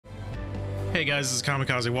Hey guys, this is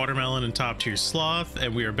Kamikaze Watermelon and Top Tier Sloth,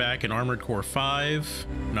 and we are back in Armored Core 5.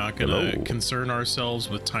 Not gonna concern ourselves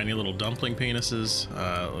with tiny little dumpling penises.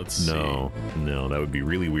 Let's see. No, that would be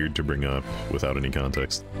really weird to bring up without any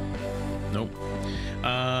context. Nope.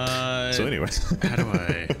 So anyway. How do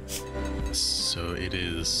I... So it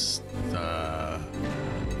is...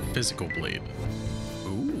 Physical blade.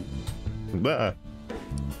 Ooh. Ah.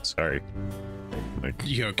 Sorry. My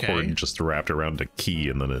You okay? cord just wrapped around a key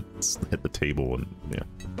and then it hit the table and yeah.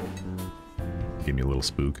 Give me a little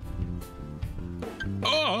spook.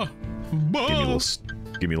 Oh!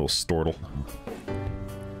 Give me a little stortle.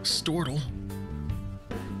 Stortle?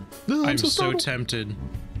 Oh, I'm so startled. tempted.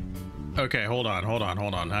 Okay, hold on. How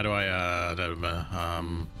do I,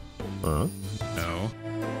 no.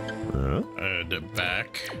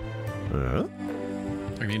 Back.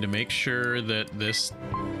 I need to make sure that this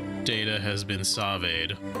data has been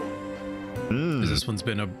surveyed. This one's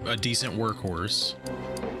been a decent workhorse.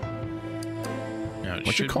 Now it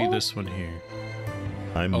should be this one here.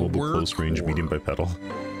 I'm mobile close range medium bipedal.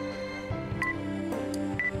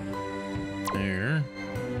 There.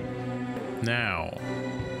 Now,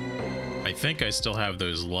 I think I still have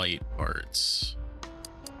those light parts.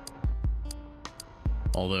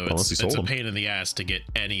 Although it's a pain in the ass to get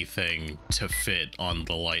anything to fit on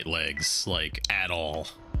the light legs, like, at all.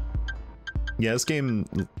 Yeah, this game,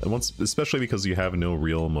 especially because you have no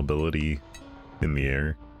real mobility in the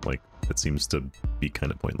air, like, it seems to be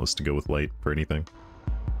kind of pointless to go with light for anything.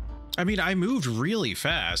 I mean, I moved really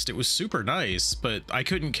fast. It was super nice, but I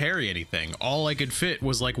couldn't carry anything. All I could fit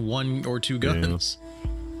was like 1 or 2 guns. Yeah.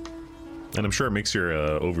 And I'm sure it makes your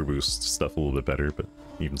overboost stuff a little bit better, but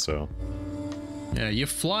even so. Yeah, you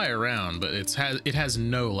fly around, but it has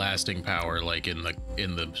no lasting power like in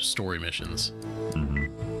the story missions.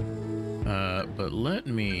 But let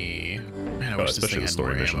me... Man, I wish this thing had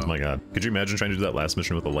more ammo. My god. Could you imagine trying to do that last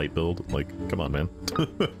mission with a light build? Like, come on, man.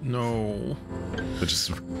 No. It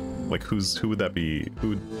just... Like, who would that be? Who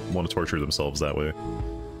would want to torture themselves that way?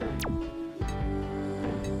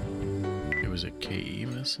 It was a KE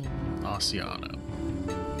missile? Oceano.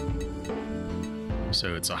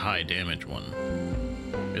 So it's a high damage one.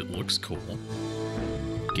 It looks cool.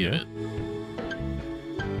 Give it.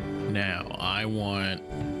 Now, I want...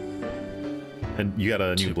 And you got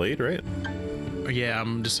a new blade, right? Yeah,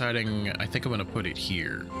 I'm deciding... I think I'm going to put it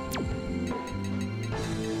here.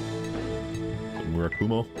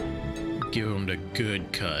 Murakumo? Give him the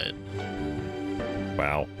good cut.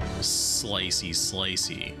 Wow. Slicey.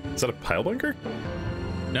 Is that a pile bunker?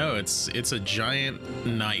 No, it's a giant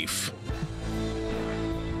knife.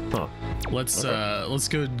 Huh. Let's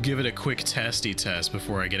go give it a quick testy test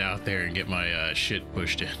before I get out there and get my shit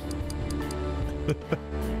pushed in.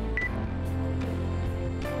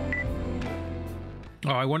 Oh,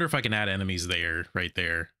 I wonder if I can add enemies there, right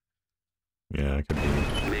there. Yeah, it could be.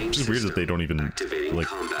 It's just weird that they don't even like.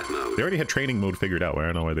 They already had training mode figured out. I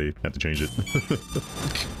don't know why they had to change it.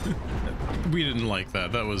 We didn't like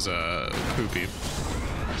that. That was poopy.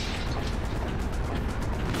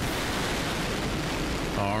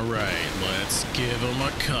 All right, let's give him a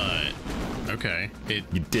cut. Okay, you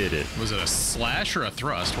did it. Was it a slash or a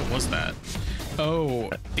thrust? What was that? Oh,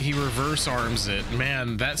 he reverse arms it.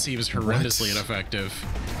 Man, that seems horrendously ineffective.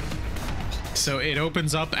 So it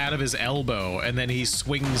opens up out of his elbow, and then he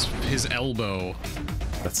swings his elbow.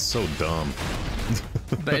 That's so dumb.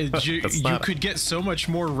 You could get so much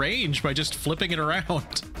more range by just flipping it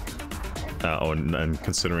around. Oh, and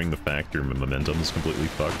considering the fact your momentum is completely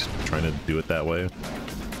fucked, trying to do it that way.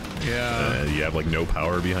 Yeah. You have like no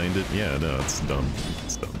power behind it. Yeah, no, it's dumb.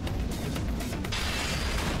 It's dumb.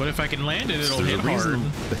 But if I can land it, it'll hit hard.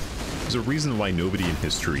 There's a reason why nobody in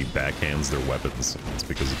history backhands their weapons. It's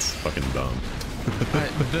because it's fucking dumb.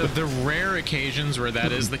 The rare occasions where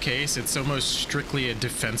that is the case, it's almost strictly a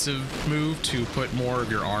defensive move to put more of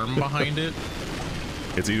your arm behind it.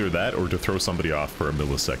 It's either that or to throw somebody off for a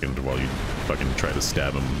millisecond while you fucking try to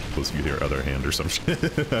stab them with your other hand or some shit.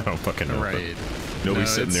 I don't fucking know. Right. Nobody's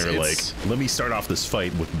sitting there like, let me start off this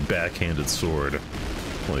fight with backhanded sword.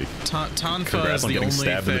 Like, Tonfa is the only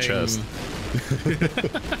stabbed thing... in the chest.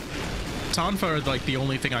 Tonfa are like the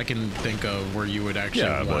only thing I can think of where you would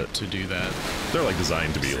actually want to do that. They're like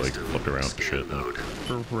designed to be like flipped around and shit.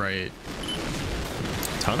 Right.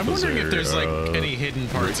 Tonfas I'm wondering if there's like any hidden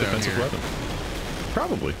parts out here. Weapon.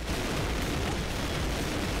 Probably.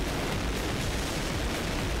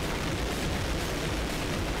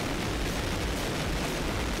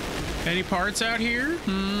 Any parts out here?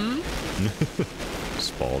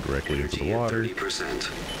 Just fall directly into the water. 30%.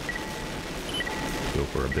 Go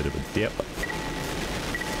for a bit of a dip.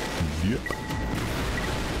 Yep.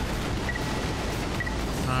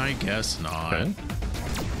 I guess not. Okay.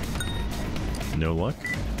 No luck.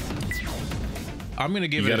 I'm gonna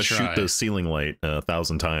give You it a gotta try. shoot the ceiling light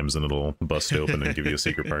 1,000 times and it'll bust open and give you a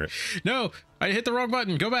secret part. No, I hit the wrong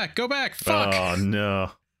button. Go back, go back. Fuck. Oh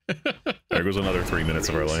no. There goes another 3 minutes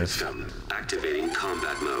of our life. System activating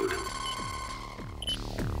combat mode.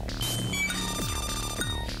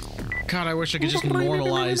 God, I wish I could just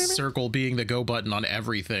normalize circle being the go button on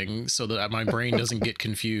everything so that my brain doesn't get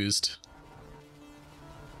confused.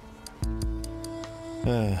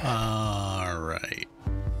 All right.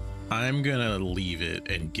 I'm gonna leave it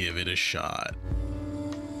and give it a shot.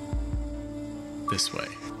 This way.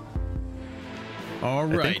 All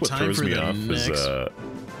right, I think what time throws for me the off next. is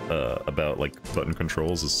about like button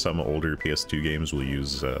controls is some older PS2 games will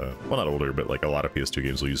use well, not older, but like a lot of PS2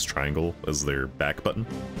 games will use triangle as their back button.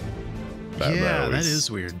 That always is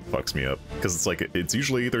weird. Fucks me up because it's like it's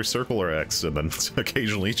usually either circle or X, and then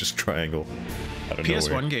occasionally just triangle. I don't know.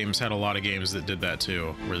 PS1 games had a lot of games that did that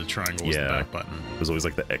too, where the triangle was the back button. It was always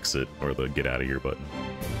like the exit or the get out of here button.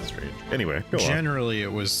 Strange. Anyway, go on. Generally,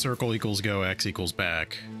 it was circle equals go, X equals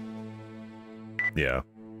back. Yeah,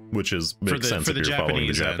 which is makes sense for if the you're following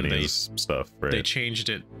the Japanese Japanese stuff, right? They changed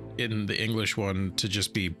it in the English one to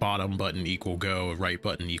just be bottom button equal go, right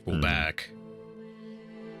button equal back.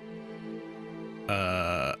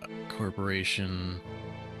 Corporation.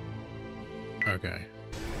 Okay.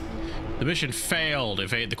 The mission failed.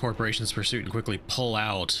 Evade the corporation's pursuit and quickly pull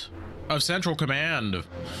out of Central Command.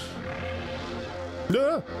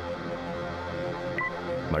 Yeah.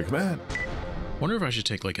 My command. Wonder if I should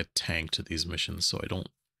take like a tank to these missions so I don't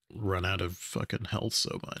run out of fucking health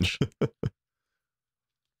so much.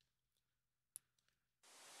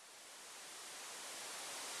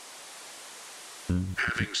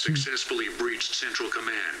 Having successfully breached Central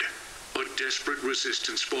Command, a desperate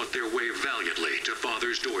resistance fought their way valiantly to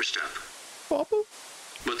Father's doorstep. Papa?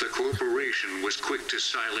 But the corporation was quick to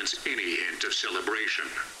silence any hint of celebration.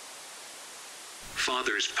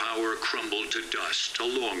 Father's power crumbled to dust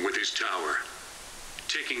along with his tower,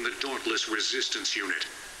 taking the dauntless resistance unit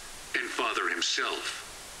and Father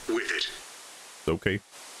himself with it. Okay.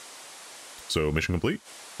 So mission complete.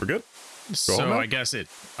 We're good. So I guess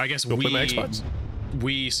Go play my Xbox.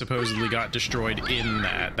 we supposedly got destroyed in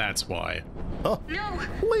that. That's why. Oh, No,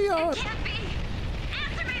 Leon. it can't be.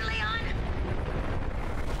 Answer me, Leon.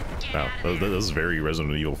 Get Wow, out of that here. was very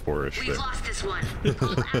Resident Evil 4-ish We've there. lost this one.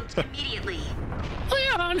 Pull out immediately.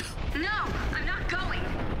 Leon! No, I'm not going.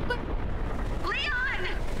 Leon!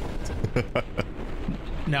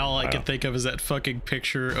 Now all I can Wow. think of is that fucking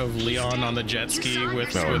picture of Leon on the jet ski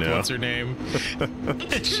with, Oh, no. what's her name?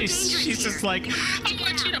 And she's just like, I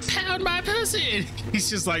want you to pound my pussy. He's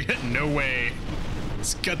just like, no way.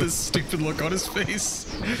 He's got this stupid look on his face.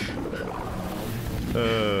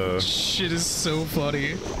 Shit is so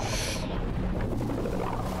funny.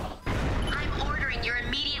 I'm ordering your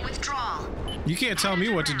immediate withdrawal. You can't tell me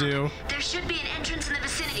what to do. There should be an entrance in the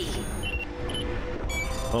vicinity.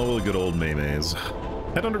 Oh, the good old Maymays.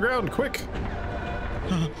 Head underground, quick!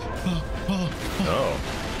 Oh,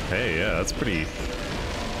 hey, yeah, that's pretty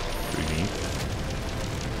neat.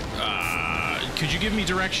 Could you give me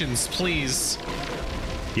directions, please?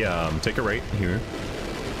 Yeah, take a right here.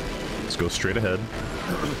 Just go straight ahead.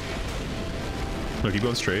 No, keep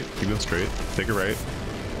going straight. Keep going straight. Take a right.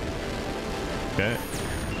 Okay.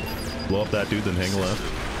 Blow up that dude, then hang a left.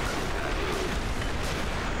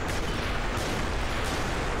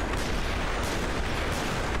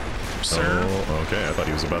 Sir? Oh, okay. I thought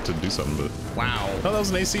he was about to do something, but Wow. oh, that was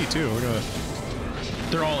an AC too. We're gonna.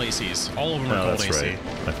 They're all ACs. All of them are Oh, called that's AC. right.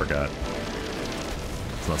 I forgot.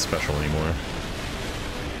 It's not special anymore.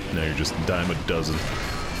 Now you're just dime a dozen.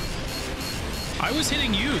 I was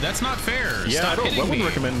hitting you. That's not fair. Yeah, Stop I hitting wouldn't me.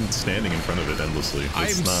 recommend standing in front of it endlessly. I'm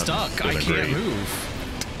It's not stuck. I gonna can't grade. move.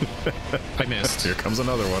 I missed. Here comes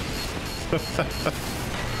another one.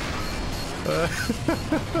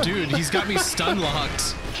 Dude, he's got me stun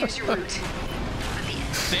locked. Here's your route.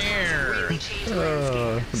 There.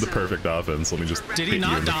 The perfect offense. Let me just Did he hit you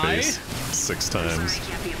not in the die? face 6 Sorry, I times.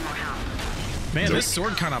 can't be of more help. Man, Nope. this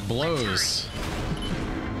sword kind of blows.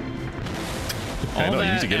 I All know, you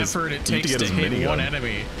need that to get his- effort you it need to takes get to his hit one minigun.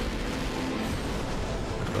 enemy.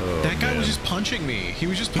 Oh, That guy man. was just punching me. He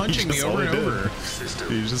was just punching me That's all over he and did. over.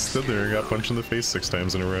 He just stood there and got punched in the face 6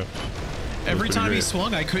 times in a row. Every pretty time he great.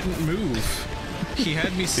 swung, I couldn't move. He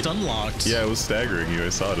had me stun locked. Yeah, it was staggering you. I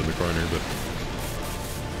saw it in the corner, but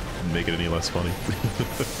didn't make it any less funny.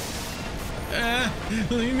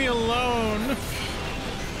 Leave me alone.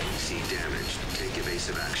 See damage. Take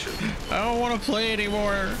evasive action. I don't want to play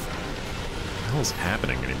anymore. What the hell's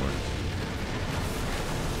happening anymore?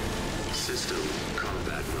 System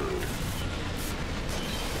combat mode.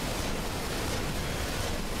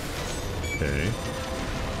 Okay.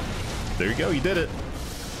 There you go, you did it.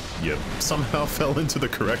 You somehow fell into the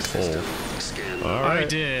correct hole. All right. I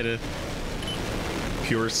did.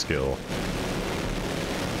 Pure skill.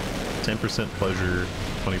 10% pleasure,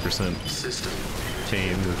 20%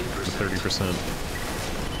 pain,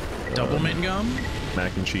 30% Double mint gum?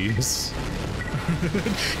 mac and cheese.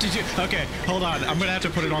 Did you? Okay, hold on. I'm gonna have to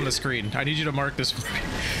put it on the screen. I need you to mark this for me.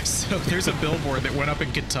 So there's a billboard that went up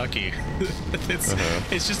in Kentucky.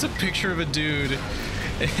 It's just a picture of a dude,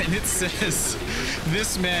 and it says,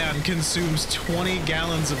 "This man consumes 20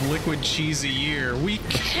 gallons of liquid cheese a year. We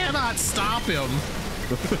cannot stop him."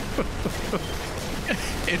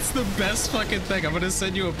 It's the best fucking thing. I'm gonna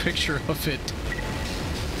send you a picture of it.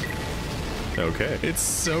 Okay. It's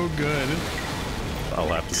so good. I'll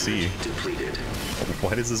have to see.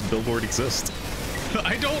 Why does this billboard exist?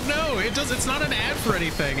 I don't know. It does. It's not an ad for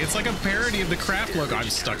anything. It's like a parody of the Kraft logo. I'm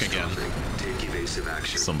stuck again.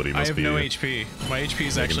 Somebody I must have be no HP. My HP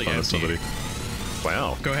is actually making fun of empty. somebody.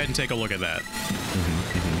 Wow. Go ahead and take a look at that.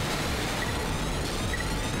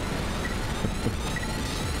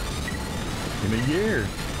 In a year.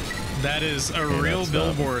 That is a real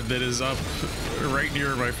billboard that is up right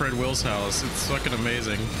near my friend Will's house. It's fucking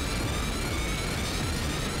amazing.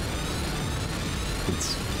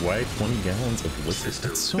 It's why 20 gallons of liquid?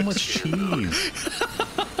 That's so much cheese.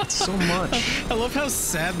 It's so much. I love how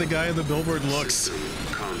sad the guy in the billboard looks.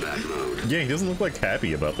 Yeah, he doesn't look like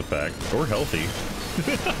happy about the fact, or healthy.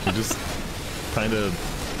 He just kind of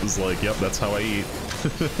is like, yep, that's how I eat.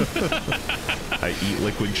 I eat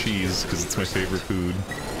liquid cheese because it's my favorite food.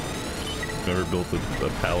 Never built a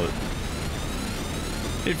palate.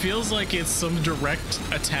 It feels like it's some direct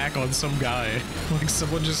attack on some guy. Like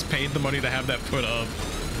someone just paid the money to have that put up.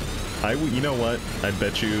 You know what? I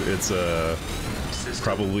bet you it's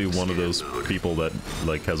probably one of those people that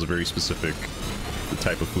like has a very specific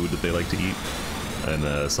type of food that they like to eat, and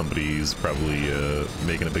somebody's probably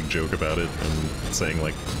making a big joke about it and saying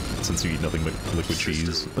like, since you eat nothing but liquid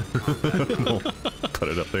cheese, we'll put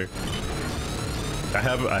it up there. I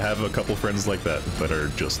have a couple friends like that are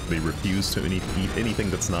just, they refuse to eat anything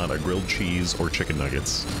that's not a grilled cheese or chicken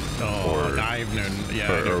nuggets. Oh, I've known, yeah,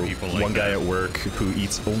 I know people like that. One guy at work who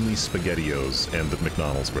eats only SpaghettiOs and the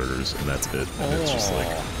McDonald's burgers, and that's it. And it's just like,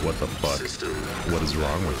 what the fuck? What is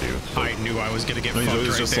wrong with you? I knew I was gonna get fucked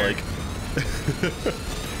always right just there. like,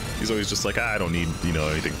 he's always just like, I don't need,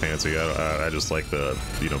 anything fancy. I just like the,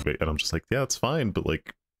 and I'm just like, yeah, it's fine, but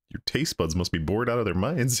like, your taste buds must be bored out of their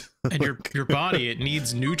minds. And your body, it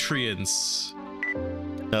needs nutrients.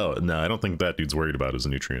 Oh, no, I don't think that dude's worried about his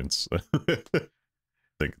nutrients. I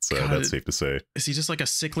think it's that's safe to say. Is he just like a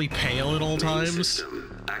sickly pale at all times?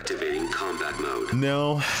 Activating combat mode.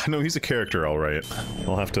 No, he's a character, all right.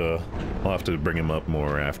 I'll have to bring him up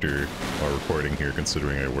more after our recording here,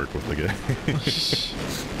 considering I work with the guy.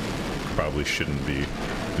 Probably shouldn't be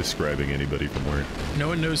describing anybody from work. No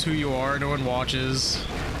one knows who you are. No one watches.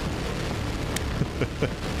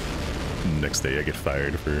 Next day I get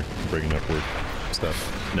fired for bringing up work stuff.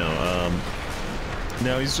 No,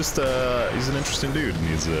 he's just he's an interesting dude, and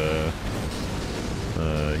he's he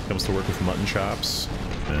comes to work with mutton chops,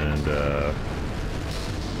 and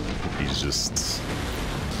he's just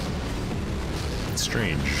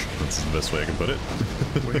strange. That's the best way I can put it.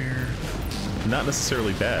 Where? Not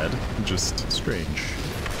necessarily bad, just strange.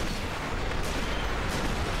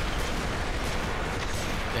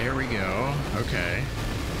 There we go. Okay.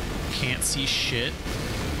 Can't see shit.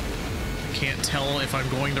 Can't tell if I'm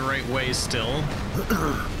going the right way still.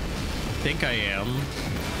 Think I am.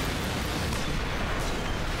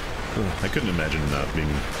 I couldn't imagine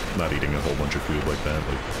not eating a whole bunch of food like that.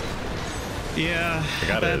 Like, yeah, I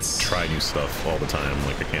gotta try new stuff all the time.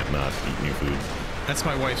 Like, I can't not eat new food. That's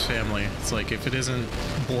my wife's family. It's like, if it isn't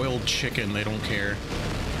boiled chicken, they don't care.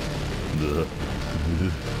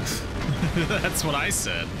 That's what I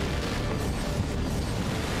said.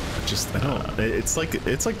 I don't. It's like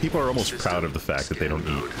people are almost proud of the fact that they don't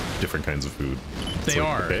eat different kinds of food. They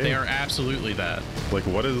are. Okay. They are absolutely that. Like,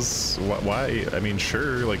 why? I mean,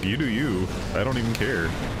 sure, like, you do you. I don't even care.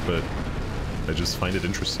 But I just find it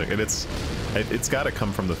interesting, and it's got to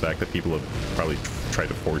come from the fact that people have probably tried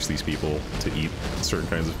to force these people to eat certain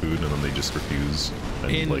kinds of food, and then they just refuse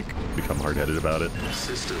and like become hard-headed about it.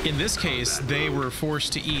 In this case, they were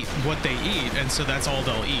forced to eat what they eat, and so that's all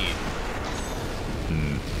they'll eat.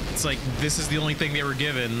 It's like, this is the only thing they were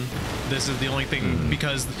given. This is the only thing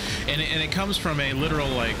because, and it comes from a literal,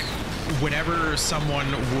 like, whenever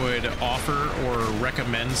someone would offer or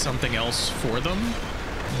recommend something else for them,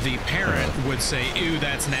 the parent would say, "Ew,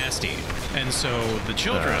 that's nasty," and so the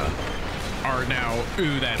children are now,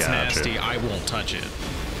 "Ooh, that's nasty. I won't touch it."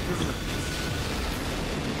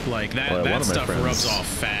 Like that, Well, that stuff rubs off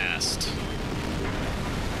fast.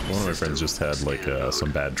 One of my friends just had like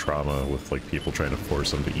some bad trauma with like people trying to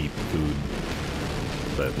force him to eat food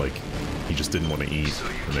that like he just didn't want to eat,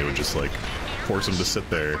 and they would just like force him to sit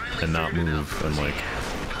there and not move, and like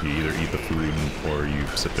you either eat the food or you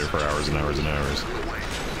sit there for hours and hours and hours.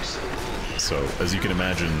 So as you can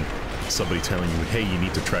imagine, somebody telling you, hey, you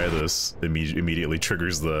need to try this, immediately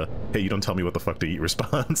triggers the, hey, you don't tell me what the fuck to eat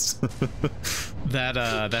response. That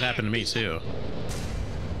happened to me too.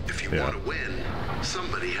 If you want to win,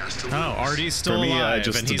 somebody has to lose. Oh, Artie's still For me, alive, I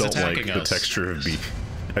just and he's don't like attacking the us. texture of beef.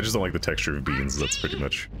 I just don't like the texture of beans. That's pretty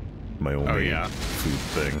much my only food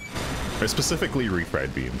thing. Or specifically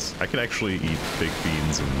refried beans. I can actually eat baked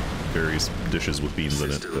beans and various dishes with beans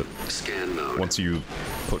in it, but once you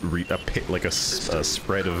put a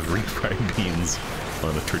spread of refried beans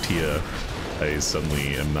on a tortilla, I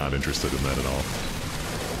suddenly am not interested in that at all.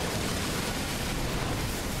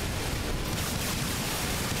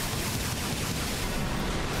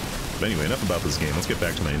 But anyway, enough about this game. Let's get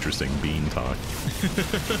back to my interesting bean talk.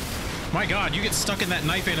 My god, you get stuck in that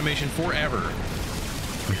knife animation forever.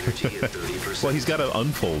 Well, he's got to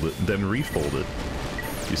unfold it, then refold it,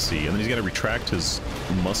 you see, and then he's got to retract his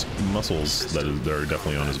muscles that are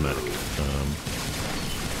definitely on his neck.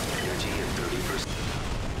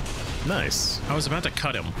 Nice. I was about to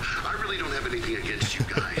cut him. I really don't have anything against you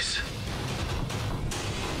guys.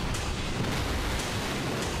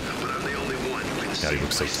 But I'm the only one who can God, he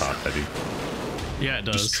looks so top heavy. Yeah, it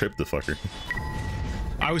does. Just tripped the fucker.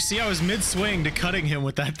 I was mid-swing to cutting him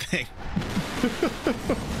with that thing.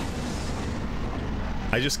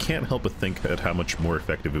 I just can't help but think at how much more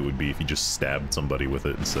effective it would be if you just stabbed somebody with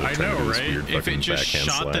it instead of trying to do this weird if it fucking just backhand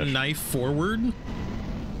shot slash. the knife forward,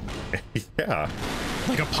 Yeah.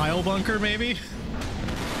 like a pile bunker, maybe.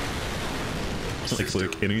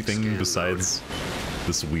 Like anything besides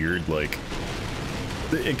this weird, like,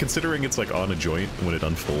 and considering it's like on a joint when it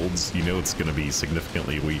unfolds, you know it's going to be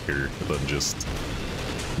significantly weaker than just,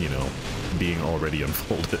 you know, being already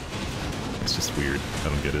unfolded. It's just weird. I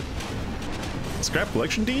don't get it. Scrap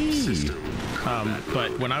collection D.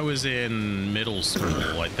 But when I was in middle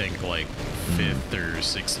school, I think like 5th or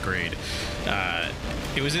 6th grade,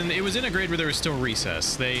 it was in a grade where there was still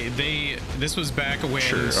recess. This was back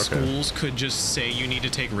when schools could just say you need to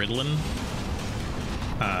take Ritalin,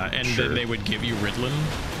 and then they would give you Ritalin.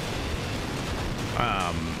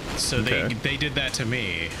 So they did that to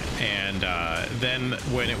me, and then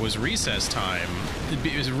when it was recess time,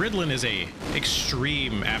 because Ritalin is a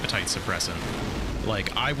extreme appetite suppressant.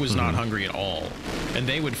 Like, I was not hungry at all, and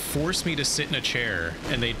they would force me to sit in a chair,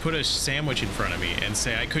 and they'd put a sandwich in front of me and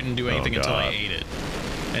say I couldn't do anything until I ate it,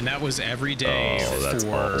 and that was every day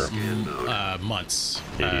for months.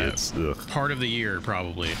 Idiots. Part of the year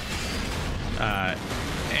probably,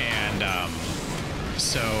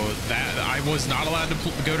 so that I was not allowed to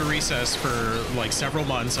go to recess for like several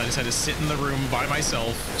months. I just had to sit in the room by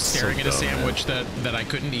myself, staring at a sandwich that I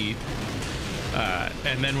couldn't eat.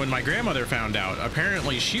 And then when my grandmother found out,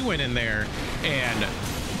 apparently she went in there and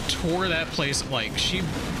tore that place, like she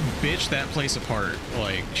bitched that place apart.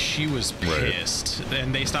 Like she was pissed,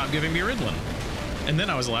 and they stopped giving me Ritalin. And then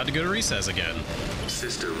I was allowed to go to recess again.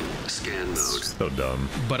 System scan mode. So dumb.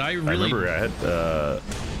 But I remember I had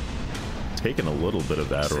taken a little bit of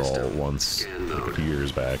Adderall once, like a few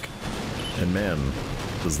years back, and man,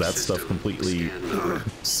 does that stuff completely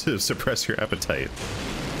suppress your appetite.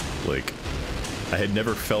 Like, I had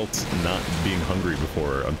never felt not being hungry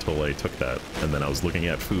before until I took that, and then I was looking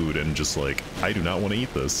at food and just like, I do not want to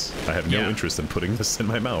eat this. I have no interest in putting this in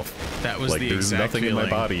my mouth. That was like, the there's exact nothing feeling in my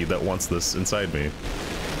body that wants this inside me.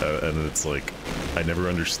 And it's like, I never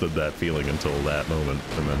understood that feeling until that moment.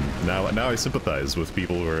 And then now I sympathize with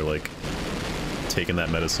people who are like taking that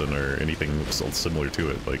medicine or anything similar to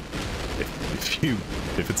it. Like,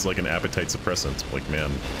 if it's like an appetite suppressant, like,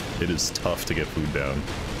 man, it is tough to get food down.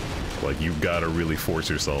 Like, you've got to really force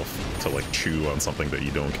yourself to like chew on something that you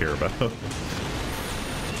don't care about.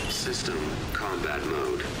 System combat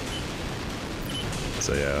mode.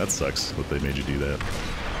 So yeah, that sucks that they made you do that.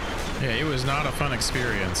 Yeah, it was not a fun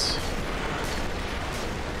experience.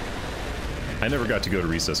 I never got to go to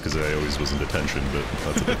recess because I always was in detention, but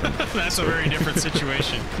that's a different that's a very different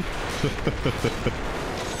situation.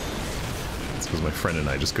 It's because my friend and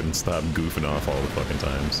I just couldn't stop goofing off all the fucking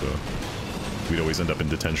time, so we'd always end up in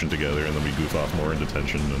detention together, and then we goof off more in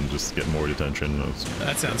detention and just get more detention.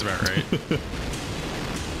 That sounds about right.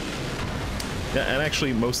 Yeah, and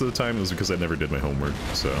actually most of the time it was because I never did my homework,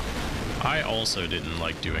 so. I also didn't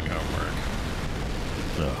like doing homework.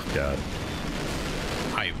 Oh god.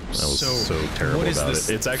 I was so terrible about it.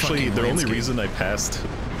 It's actually the only reason I passed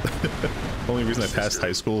Only reason I passed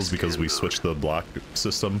high school is because we switched the block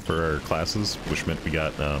system for our classes, which meant we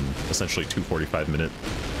got essentially 2 45-minute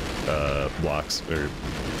blocks. Or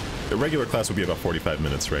a regular class would be about 45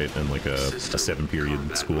 minutes, right? And like a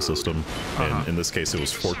 7-period school system. And in this case, it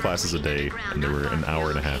was 4 classes a day, and they were an hour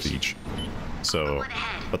and a half each. So,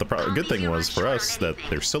 but the good thing was for us that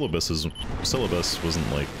their syllabus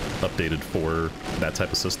wasn't like updated for that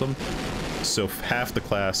type of system. So half the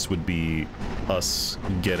class would be us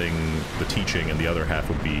getting the teaching, and the other half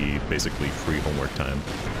would be basically free homework time.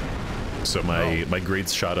 So my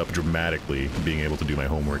grades shot up dramatically, being able to do my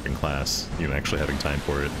homework in class, you know, actually having time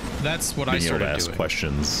for it. That's what I started doing. Being able to ask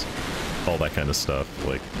questions, all that kind of stuff.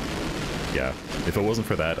 Like, yeah, if it wasn't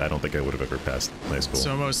for that, I don't think I would have ever passed high school. It's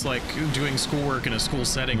almost like doing schoolwork in a school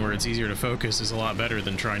setting where it's easier to focus is a lot better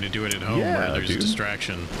than trying to do it at home where there's a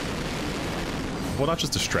distraction. Well, not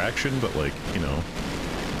just distraction, but like, you know,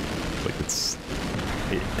 like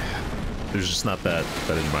there's just not that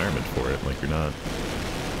environment for it. Like, you're not.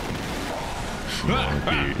 You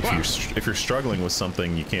know, if you're struggling with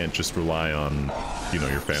something, you can't just rely on, you know,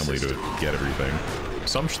 your family to get everything.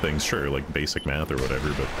 Some things, sure, like basic math or whatever,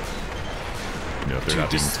 but you know, if they're not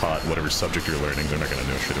being taught whatever subject you're learning, they're not gonna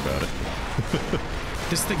know shit about it.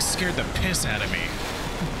 This thing scared the piss out of me.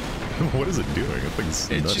 What is it doing? That thing's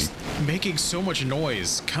nutty. It's just making so much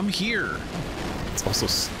noise. Come here. It's also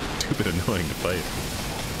stupid annoying to fight.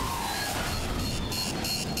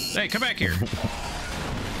 Hey, come back here.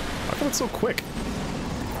 How come it's so quick?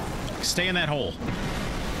 Stay in that hole.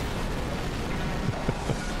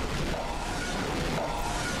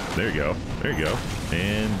 There you go. There you go.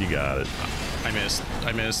 And you got it. I missed.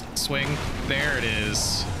 I missed. Swing. There it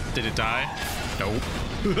is. Did it die? Nope.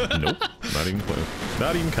 Nope. Not even close.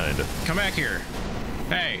 Not even kinda. Come back here.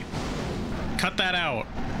 Hey. Cut that out.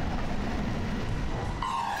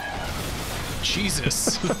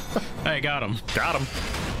 Jesus. Hey, got him. Got him.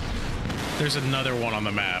 There's another one on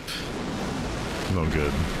the map. Oh,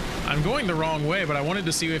 good. I'm going the wrong way, but I wanted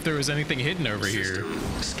to see if there was anything hidden over here.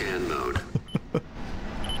 Scan mode.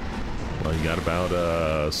 Well, you got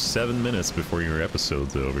about 7 minutes before your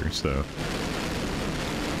episode's over, so.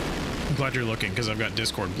 I'm glad you're looking, because I've got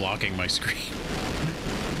Discord blocking my screen.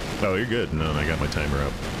 Oh, you're good. No, I got my timer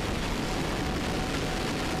up.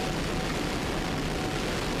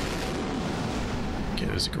 Okay,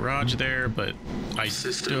 there's a garage there, but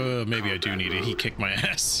maybe I do need it. He kicked my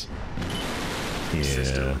ass. Yeah.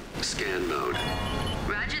 System scan mode.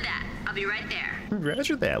 Roger that. I'll be right there.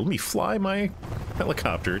 Roger that. Let me fly my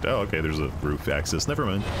helicopter. Oh, okay, there's a roof access. Never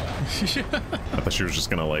mind. I thought she was just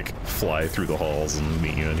gonna, like, fly through the halls and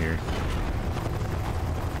meet you in here.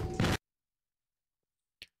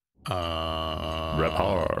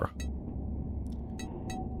 Repar.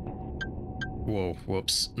 Whoa,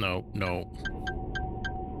 whoops. No, no.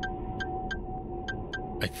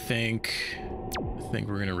 I think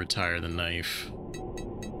we're gonna retire the knife.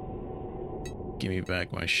 Give me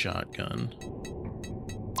back my shotgun.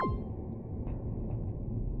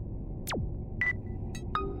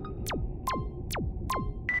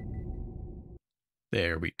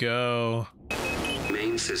 There we go.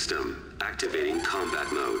 Main system activating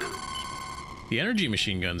combat mode. The energy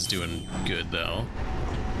machine gun's doing good though.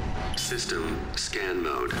 System scan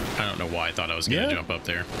mode. I don't know why I thought I was gonna jump up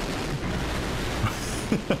there.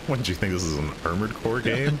 What, did you think this is an Armored Core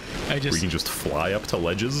game? Where you can just fly up to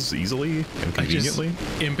ledges easily and conveniently? I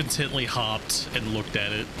just impotently hopped and looked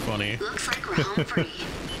at it. Funny. Looks like we're home free.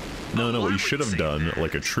 No, what you should have done,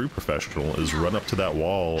 like a true professional, is run up to that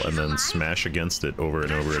wall and then smash against it over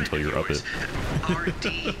and over until you're up it.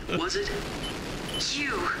 RD, was it?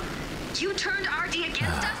 You turned RD against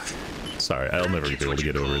us? Sorry, I'll never be able to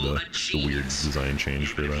get over the weird design change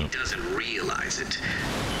for He that. doesn't realize it.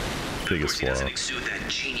 Biggest He doesn't flaw. exude that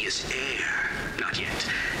genius air. Not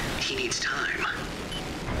yet. He needs time.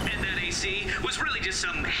 And that AC was really just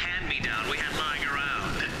some hand-me-down we had lying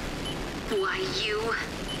around. Why you?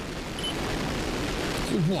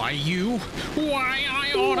 Why you? Why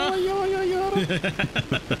I oughta?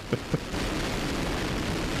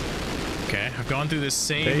 Okay, I've gone through this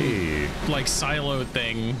same like silo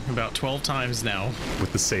thing about 12 times now.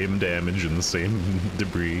 With the same damage and the same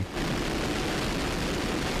debris.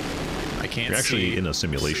 I can't You're actually see. in a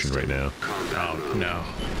simulation right now. Oh no.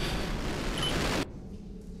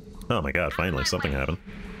 Oh my god, finally something happened.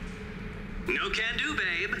 No can do,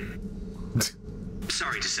 babe.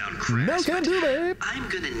 Sorry to sound crass, No can do, babe. I'm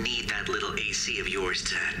gonna need that little AC of yours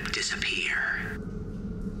to disappear.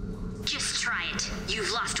 Just try it. You've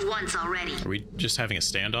lost once already. Are we just having a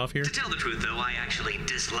standoff here? To tell the truth, though, I actually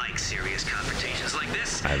dislike serious confrontations like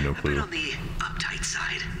this. I have no A bit clue. on the uptight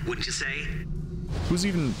side, wouldn't you say? Who's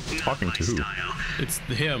even talking to who? It's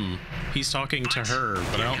him. He's talking to her,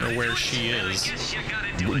 but I don't know where she is.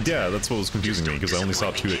 Yeah, that's what was confusing me, because I only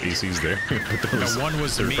saw 2 ACs there. But No, one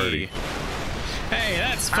was third me. party. Hey,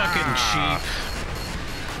 that's fucking cheap.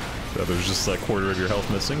 So there's just like 1/4 of your health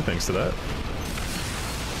missing, thanks to that.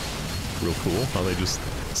 Real cool how they just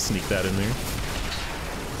sneak that in there.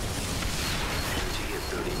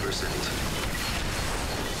 30%.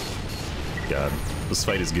 God, this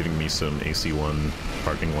fight is giving me some AC1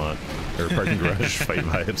 parking lot, or parking garage fight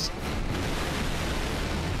vibes.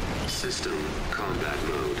 System combat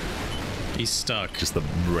mode. He's stuck. Just the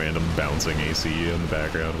random bouncing AC in the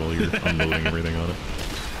background while you're unloading everything on it.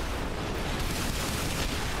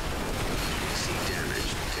 See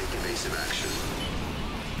damage. Take evasive action.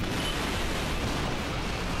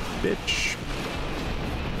 Bitch.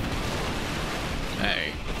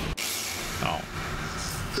 Hey. Oh.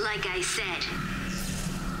 Like I said,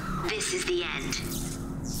 this is the end.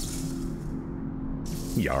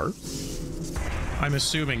 Yar. I'm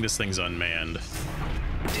assuming this thing's unmanned.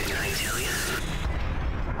 Didn't I tell you?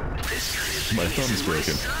 This kind of My thumb's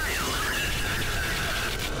broken.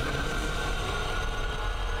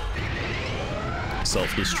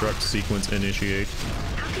 Self-destruct sequence initiate.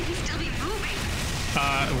 How can he still be moving?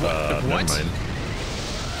 What? Never mind.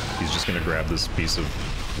 He's just gonna grab this piece of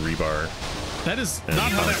rebar. That is And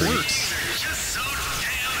not how that concrete. works. Just so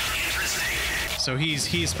damn interesting. So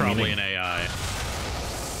he's probably an AI.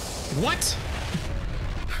 What?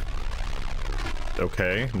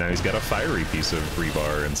 Okay, now he's got a fiery piece of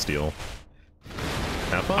rebar and steel.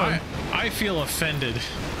 Have fun. I feel offended.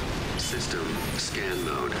 System scan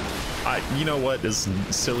mode. You know what? As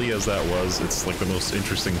silly as that was, it's like the most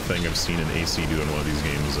interesting thing I've seen an AC do in one of these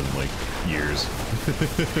games in like years.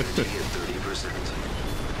 30%.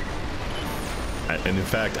 And in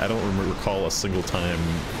fact, I don't recall a single time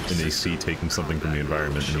an AC taking something from the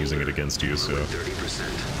environment and using it against you. So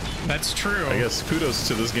 30%. That's true. I guess kudos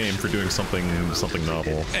to this game for doing something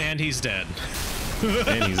novel. And he's dead.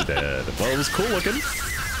 And he's dead. Well, it was cool looking.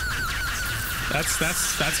 That's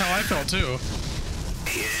how I felt too.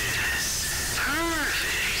 Yes.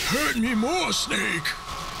 Perfect. Hurt me more, Snake.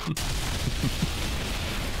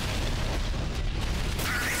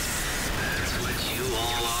 That's what you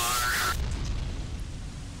all are.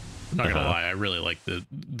 I'm not gonna lie, I really like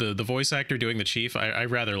the voice actor doing the chief. I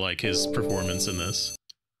rather like his performance in this.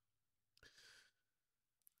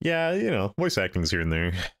 Yeah, you know, voice acting's here and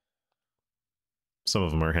there. Some of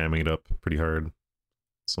them are hamming it up pretty hard.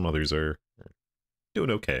 Some others are doing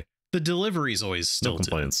okay. The delivery's always stilted.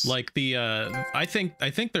 No complaints. Like the I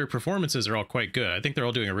think their performances are all quite good. I think they're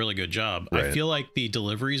all doing a really good job. Right. I feel like the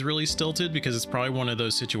delivery's really stilted because it's probably one of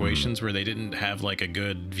those situations where they didn't have like a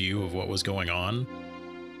good view of what was going on.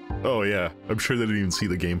 Oh yeah, I'm sure they didn't even see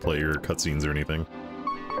the gameplay or cutscenes or anything.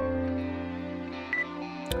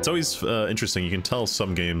 It's always interesting. You can tell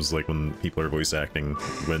some games, like when people are voice acting,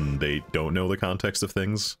 when they don't know the context of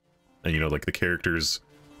things, and you know, like the characters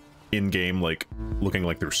in game, like looking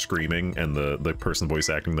like they're screaming, and the person voice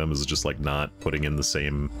acting them is just like not putting in the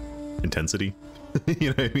same intensity. You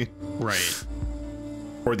know what I mean? Right.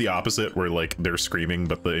 Or the opposite, where like they're screaming,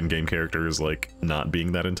 but the in-game character is like not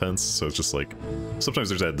being that intense. So it's just like sometimes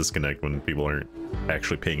there's that disconnect when people aren't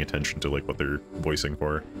actually paying attention to like what they're voicing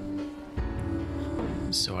for.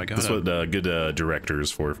 So I got That's what good director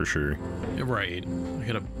is for sure. right. I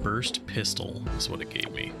got a burst pistol. That's what it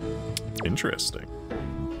gave me. Interesting.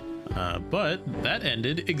 But that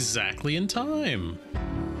ended exactly in time.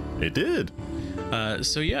 It did.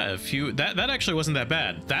 So yeah, that actually wasn't that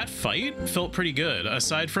bad. That fight felt pretty good.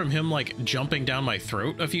 Aside from him like jumping down my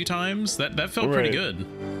throat a few times, that felt pretty good.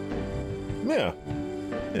 Yeah.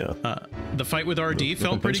 Yeah. The fight with RD No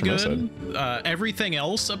felt pretty complaints good. from Everything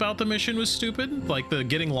else about the mission was stupid, like the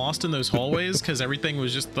getting lost in those hallways because everything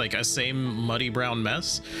was just like a same muddy brown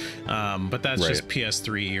mess. But that's just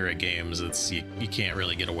PS3 era games. It's you can't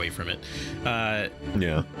really get away from it.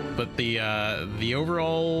 Yeah. But the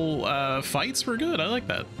overall fights were good. I like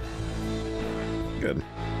that. Good.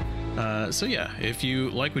 So yeah, if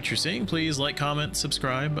you like what you're seeing, please like, comment,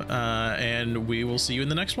 subscribe, and we will see you in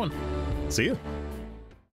the next one. See ya.